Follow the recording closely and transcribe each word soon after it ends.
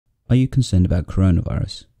Are you concerned about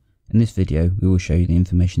coronavirus? In this video, we will show you the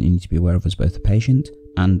information you need to be aware of as both a patient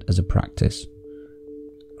and as a practice.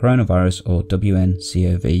 Coronavirus, or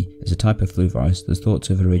WN-CoV, is a type of flu virus that is thought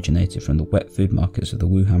to have originated from the wet food markets of the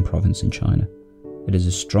Wuhan Province in China. It is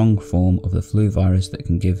a strong form of the flu virus that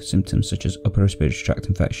can give symptoms such as upper respiratory tract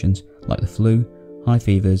infections like the flu, high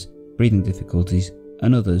fevers, breathing difficulties,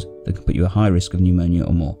 and others that can put you at high risk of pneumonia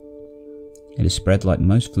or more. It is spread like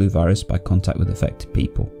most flu virus by contact with affected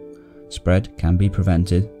people. Spread can be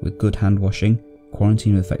prevented with good hand washing,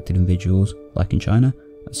 quarantine of affected individuals like in China,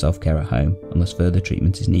 and self-care at home unless further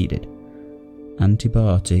treatment is needed.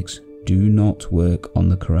 Antibiotics do not work on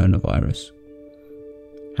the coronavirus.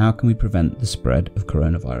 How can we prevent the spread of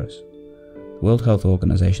coronavirus? The World Health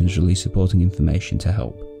Organization has released supporting information to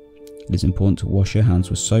help. It is important to wash your hands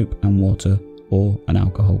with soap and water or an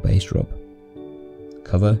alcohol-based rub.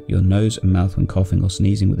 Cover your nose and mouth when coughing or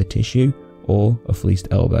sneezing with a tissue or a fleeced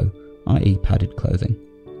elbow, i.e. padded clothing.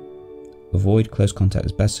 Avoid close contact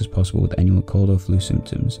as best as possible with anyone with cold or flu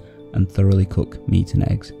symptoms, and thoroughly cook meat and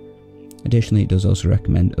eggs. Additionally, it does also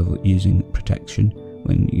recommend using protection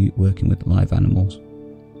when working with live animals.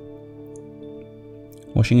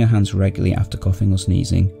 Washing your hands regularly after coughing or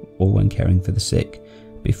sneezing, or when caring for the sick,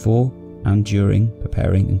 before and during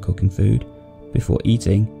preparing and cooking food, before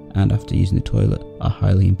eating and after using the toilet are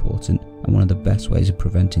highly important and one of the best ways of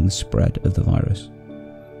preventing the spread of the virus.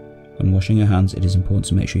 When washing your hands, it is important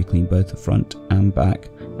to make sure you clean both the front and back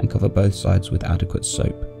and cover both sides with adequate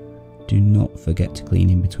soap. Do not forget to clean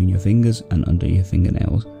in between your fingers and under your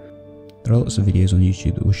fingernails. There are lots of videos on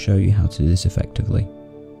YouTube that will show you how to do this effectively.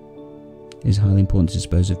 It is highly important to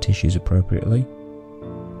dispose of tissues appropriately.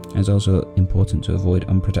 It is also important to avoid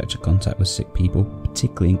unprotected contact with sick people,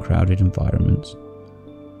 particularly in crowded environments.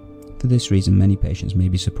 For this reason, many patients may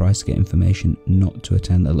be surprised to get information not to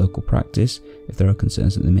attend their local practice if there are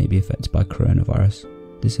concerns that they may be affected by coronavirus.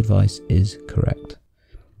 This advice is correct.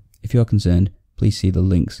 If you are concerned, please see the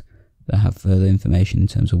links that have further information in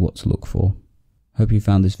terms of what to look for. Hope you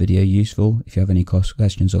found this video useful. If you have any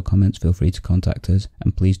questions or comments, feel free to contact us,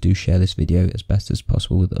 and please do share this video as best as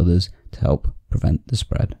possible with others to help prevent the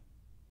spread.